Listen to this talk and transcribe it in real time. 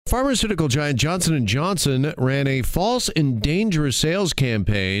Pharmaceutical giant Johnson & Johnson ran a false and dangerous sales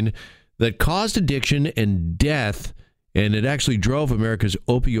campaign that caused addiction and death, and it actually drove America's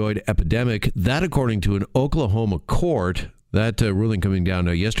opioid epidemic. That, according to an Oklahoma court, that ruling coming down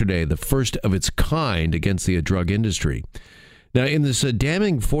yesterday, the first of its kind against the drug industry. Now, in this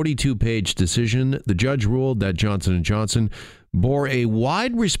damning 42-page decision, the judge ruled that Johnson & Johnson bore a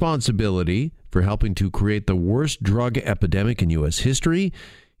wide responsibility for helping to create the worst drug epidemic in U.S. history.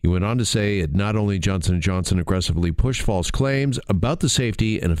 He went on to say that not only Johnson & Johnson aggressively pushed false claims about the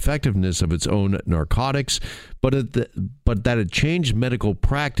safety and effectiveness of its own narcotics, but that it changed medical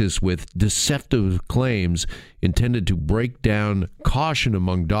practice with deceptive claims intended to break down caution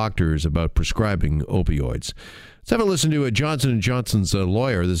among doctors about prescribing opioids. Let's have a listen to Johnson & Johnson's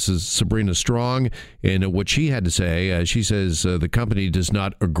lawyer. This is Sabrina Strong, and what she had to say. She says the company does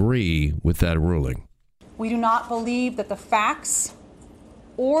not agree with that ruling. We do not believe that the facts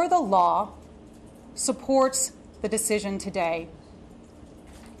or the law supports the decision today.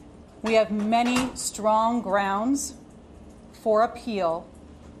 We have many strong grounds for appeal,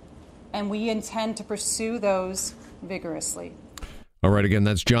 and we intend to pursue those vigorously. All right, again,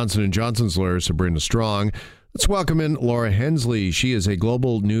 that's Johnson & Johnson's lawyer, Sabrina Strong. Let's welcome in Laura Hensley. She is a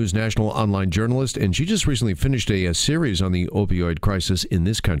Global News national online journalist, and she just recently finished a series on the opioid crisis in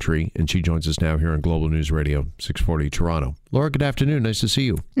this country, and she joins us now here on Global News Radio, 640 Toronto. Laura, good afternoon. Nice to see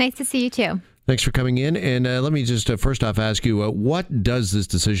you. Nice to see you, too. Thanks for coming in. And let me just first off ask you, what does this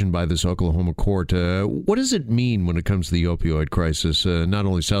decision by this Oklahoma court, what does it mean when it comes to the opioid crisis, not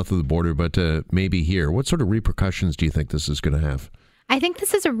only south of the border, but maybe here? What sort of repercussions do you think this is going to have? I think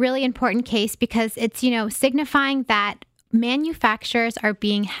this is a really important case because it's, signifying that manufacturers are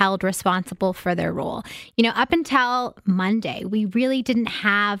being held responsible for their role. Up until Monday, we really didn't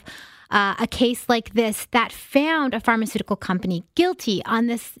have a case like this that found a pharmaceutical company guilty on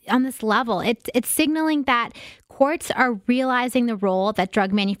this level. It's signaling that courts are realizing the role that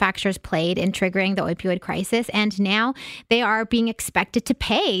drug manufacturers played in triggering the opioid crisis, and now they are being expected to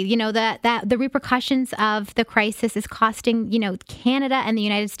pay. The repercussions of the crisis is costing Canada and the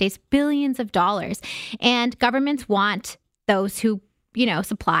United States billions of dollars, and governments want those who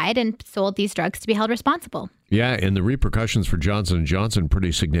supplied and sold these drugs to be held responsible. Yeah, and the repercussions for Johnson & Johnson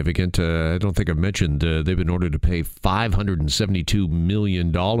pretty significant. I don't think I've mentioned they've been ordered to pay $572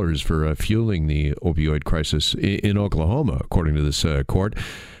 million for fueling the opioid crisis in Oklahoma, according to this court.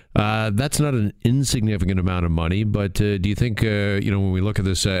 That's not an insignificant amount of money, but do you think, when we look at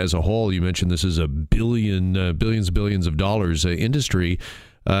this as a whole, you mentioned this is a billions of dollars industry.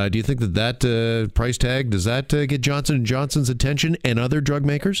 Do you think that price tag, does that get Johnson & Johnson's attention and other drug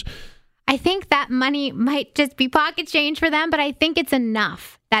makers? I think that money might just be pocket change for them, but I think it's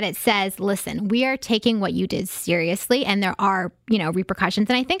enough that it says, listen, we are taking what you did seriously, and there are, repercussions.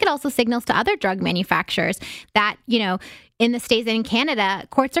 And I think it also signals to other drug manufacturers that, in the States and in Canada,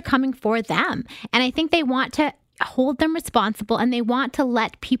 courts are coming for them. And I think they want to hold them responsible, and they want to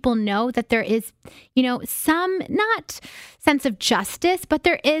let people know that there is, some not sense of justice, but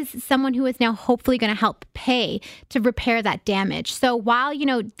there is someone who is now hopefully going to help pay to repair that damage. So while,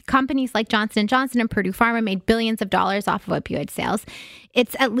 companies like Johnson & Johnson and Purdue Pharma made billions of dollars off of opioid sales,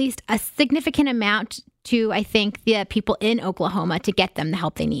 it's at least a significant amount to, I think, the people in Oklahoma to get them the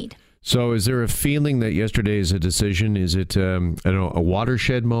help they need. So is there a feeling that yesterday's decision, is it, a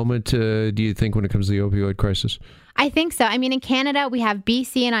watershed moment, do you think, when it comes to the opioid crisis? I think so. I mean, in Canada, we have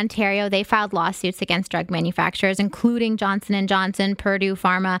BC and Ontario. They filed lawsuits against drug manufacturers, including Johnson & Johnson, Purdue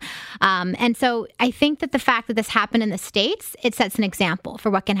Pharma. And so I think that the fact that this happened in the States, it sets an example for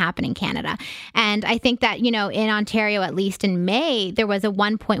what can happen in Canada. And I think that, in Ontario, at least in May, there was a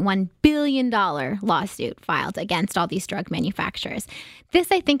 $1.1 billion lawsuit filed against all these drug manufacturers.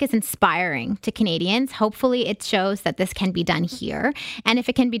 This, I think, is inspiring to Canadians. Hopefully, it shows that this can be done here. And if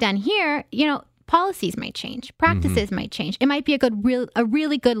it can be done here, policies might change, practices might change. It might be a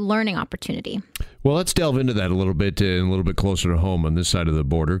really good learning opportunity. Well, let's delve into that a little bit and a little bit closer to home on this side of the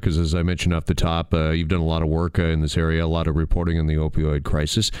border, because as I mentioned off the top, you've done a lot of work in this area, a lot of reporting on the opioid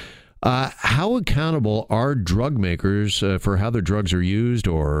crisis. How accountable are drug makers for how their drugs are used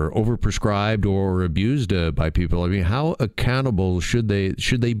or overprescribed or abused by people? I mean, how accountable should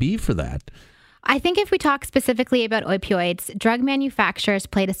they be for that? I think if we talk specifically about opioids, drug manufacturers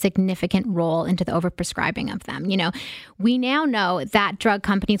played a significant role into the overprescribing of them. We now know that drug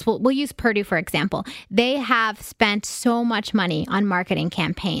companies, we'll use Purdue, for example, they have spent so much money on marketing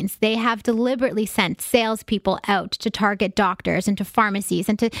campaigns. They have deliberately sent salespeople out to target doctors and to pharmacies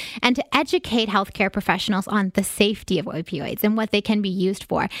and to educate healthcare professionals on the safety of opioids and what they can be used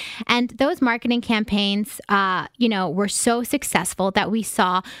for. And those marketing campaigns, were so successful that we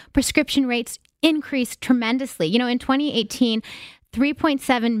saw prescription rates increased tremendously. In 2018,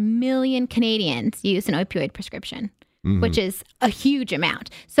 3.7 million Canadians used an opioid prescription, which is a huge amount.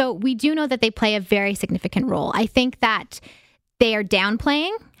 So we do know that they play a very significant role. I think that they are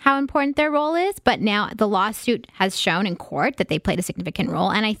downplaying how important their role is, but now the lawsuit has shown in court that they played a significant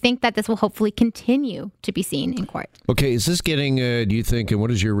role, and I think that this will hopefully continue to be seen in court. Okay, is this getting, do you think, and what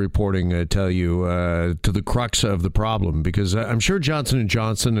does your reporting tell you, to the crux of the problem? Because I'm sure Johnson &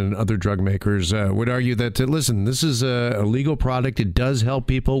 Johnson and other drug makers would argue that, listen, this is a legal product. It does help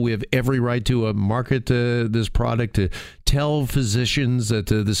people. We have every right to market this product, to tell physicians that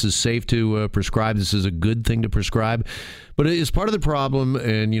this is safe to prescribe. This is a good thing to prescribe. But it's part of the problem,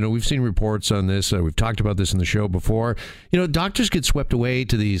 and, we've seen reports on this. We've talked about this in the show before. Doctors get swept away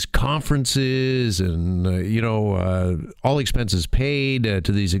to these conferences and, all expenses paid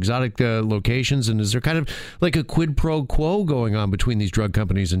to these exotic locations. And is there kind of like a quid pro quo going on between these drug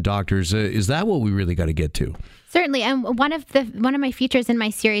companies and doctors? Is that what we really got to get to? Certainly. And one of my features in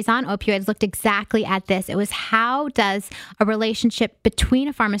my series on opioids looked exactly at this. It was how does a relationship between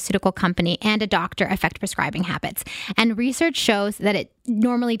a pharmaceutical company and a doctor affect prescribing habits? And research shows that it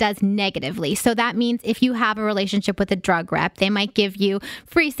normally does negatively. So that means if you have a relationship with a drug rep, they might give you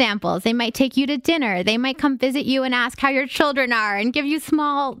free samples. They might take you to dinner. They might come visit you and ask how your children are and give you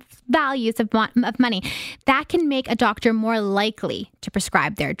small values of money. That can make a doctor more likely to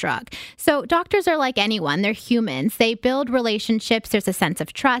prescribe their drug. So doctors are like anyone. They're humans. They build relationships. There's a sense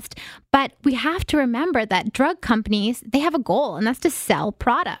of trust. But we have to remember that drug companies, they have a goal, and that's to sell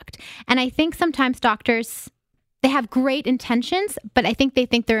product. And I think sometimes doctors, they have great intentions, but I think they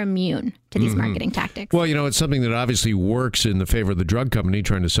think they're immune to these marketing tactics. Well, it's something that obviously works in the favor of the drug company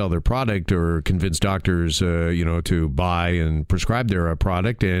trying to sell their product or convince doctors, to buy and prescribe their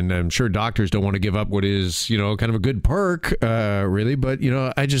product. And I'm sure doctors don't want to give up what is, kind of a good perk, really. But,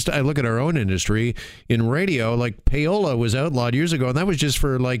 I look at our own industry in radio, like payola was outlawed years ago, and that was just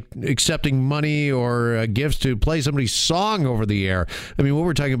for like accepting money or gifts to play somebody's song over the air. I mean, what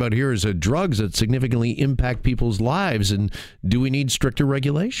we're talking about here is drugs that significantly impact people's lives. And do we need stricter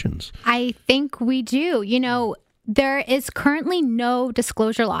regulations? I think we do. There is currently no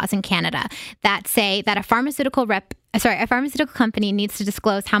disclosure laws in Canada that say that a pharmaceutical company needs to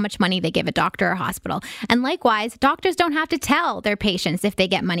disclose how much money they give a doctor or hospital. And likewise, doctors don't have to tell their patients if they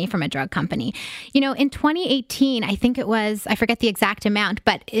get money from a drug company. In 2018, I think it was, I forget the exact amount,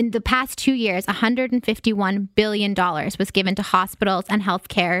 but in the past 2 years, $151 billion was given to hospitals and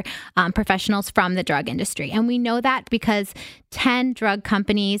healthcare professionals from the drug industry. And we know that because 10 drug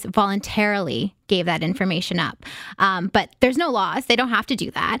companies voluntarily gave that information up. But there's no laws. They don't have to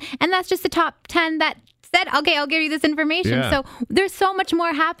do that. And that's just the top 10 that said, okay, I'll give you this information. Yeah. So there's so much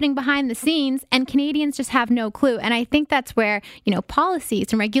more happening behind the scenes, and Canadians just have no clue. And I think that's where,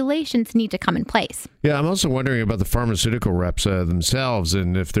 policies and regulations need to come in place. Yeah, I'm also wondering about the pharmaceutical reps themselves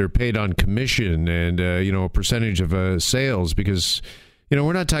and if they're paid on commission and, a percentage of sales, because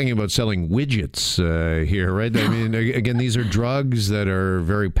we're not talking about selling widgets here, right? I mean, again, these are drugs that are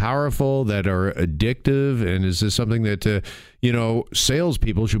very powerful, that are addictive. And is this something that,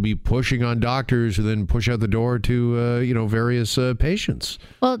 salespeople should be pushing on doctors who then push out the door to, various patients?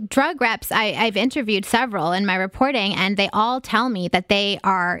 Well, drug reps, I've interviewed several in my reporting, and they all tell me that they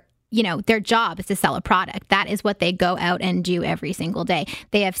are their job is to sell a product. That is what they go out and do every single day.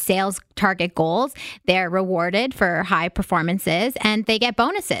 They have sales target goals. They're rewarded for high performances, and they get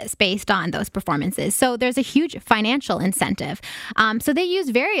bonuses based on those performances. So there's a huge financial incentive. So they use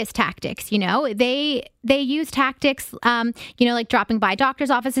various tactics. They use tactics, like dropping by doctors'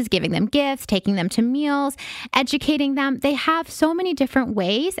 offices, giving them gifts, taking them to meals, educating them. They have so many different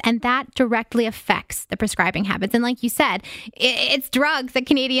ways, and that directly affects the prescribing habits. And like you said, it's drugs that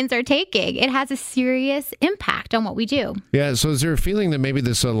Canadians are taking. It has a serious impact on what we do. Yeah. So is there a feeling that maybe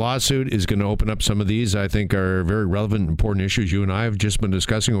this lawsuit is going to open up some of these, I think, are very relevant, important issues you and I have just been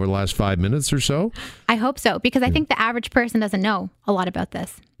discussing over the last 5 minutes or so? I hope so, because I think the average person doesn't know a lot about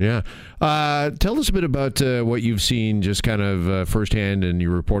this. Yeah. Tell us a bit about what you've seen just kind of firsthand, and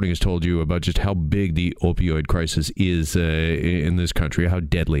your reporting has told you about just how big the opioid crisis is in this country, how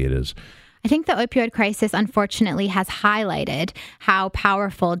deadly it is. I think the opioid crisis, unfortunately, has highlighted how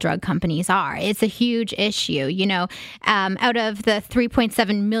powerful drug companies are. It's a huge issue. Out of the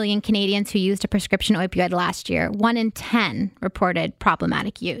 3.7 million Canadians who used a prescription opioid last year, 1 in 10 reported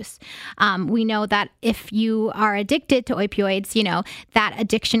problematic use. We know that if you are addicted to opioids, that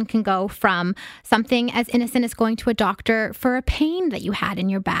addiction can go from something as innocent as going to a doctor for a pain that you had in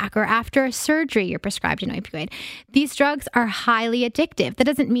your back, or after a surgery you're prescribed an opioid. These drugs are highly addictive. That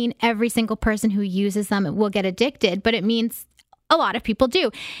doesn't mean every single person who uses them will get addicted, but it means a lot of people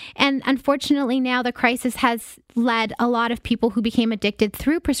do. And unfortunately, now the crisis has led a lot of people who became addicted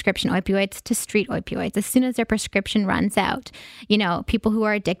through prescription opioids to street opioids. As soon as their prescription runs out, people who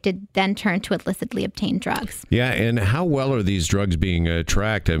are addicted then turn to illicitly obtained drugs. Yeah, and how well are these drugs being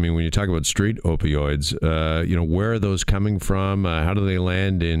tracked? I mean, when you talk about street opioids, where are those coming from? How do they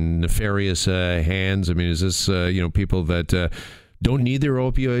land in nefarious hands? I mean, is this, people that don't need their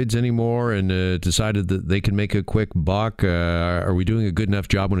opioids anymore and decided that they can make a quick buck? Are we doing a good enough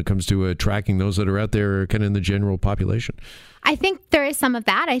job when it comes to tracking those that are out there kind of in the general population? I think there is some of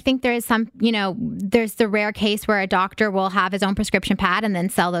that. I think there is some, there's the rare case where a doctor will have his own prescription pad and then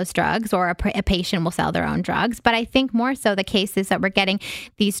sell those drugs, or a patient will sell their own drugs. But I think more so the case is that we're getting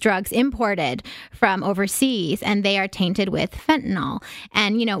these drugs imported from overseas and they are tainted with fentanyl.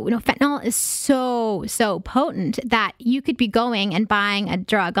 And, fentanyl is so potent that you could be going and buying a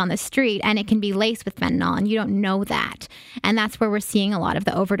drug on the street and it can be laced with fentanyl and you don't know that. And that's where we're seeing a lot of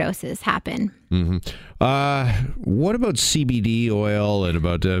the overdoses happen. Mm-hmm. What about CBD oil and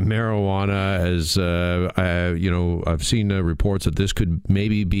about marijuana? As I've seen reports that this could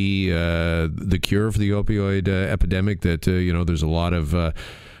maybe be the cure for the opioid epidemic. That there's a lot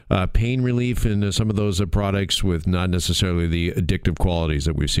of pain relief in some of those products with not necessarily the addictive qualities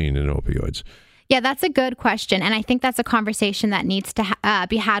that we've seen in opioids. Yeah, that's a good question. And I think that's a conversation that needs to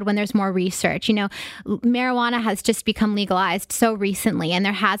be had when there's more research. Marijuana has just become legalized so recently, and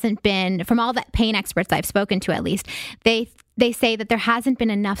there hasn't been, from all the pain experts I've spoken to at least, they say that there hasn't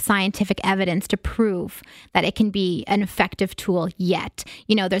been enough scientific evidence to prove that it can be an effective tool yet.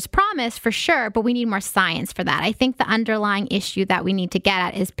 There's promise for sure, but we need more science for that. I think the underlying issue that we need to get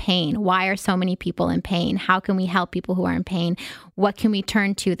at is pain. Why are so many people in pain? How can we help people who are in pain? What can we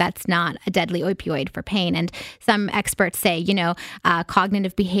turn to that's not a deadly opioid for pain? And some experts say,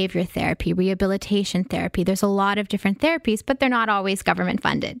 cognitive behavior therapy, rehabilitation therapy. There's a lot of different therapies, but they're not always government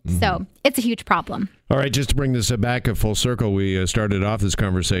funded. Mm-hmm. So it's a huge problem. All right, just to bring this back a full circle, we started off this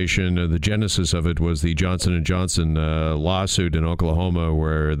conversation. The genesis of it was the Johnson & Johnson lawsuit in Oklahoma,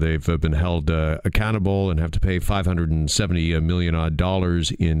 where they've been held accountable and have to pay $570 million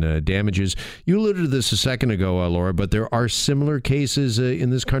in damages. You alluded to this a second ago, Laura, but there are similar cases in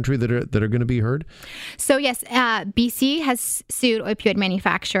this country that are going to be heard? So yes, BC has sued opioid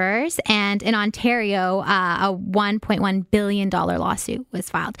manufacturers, and in Ontario, a $1.1 billion lawsuit was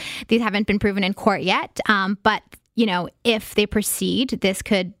filed. These haven't been proven in court yet. But, if they proceed,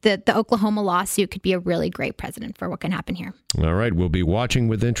 the Oklahoma lawsuit could be a really great precedent for what can happen here. All right. We'll be watching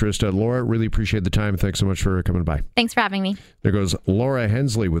with interest. Laura, really appreciate the time. Thanks so much for coming by. Thanks for having me. There goes Laura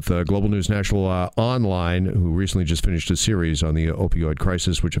Hensley with Global News National Online, who recently just finished a series on the opioid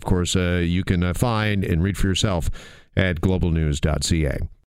crisis, which, of course, you can find and read for yourself at globalnews.ca.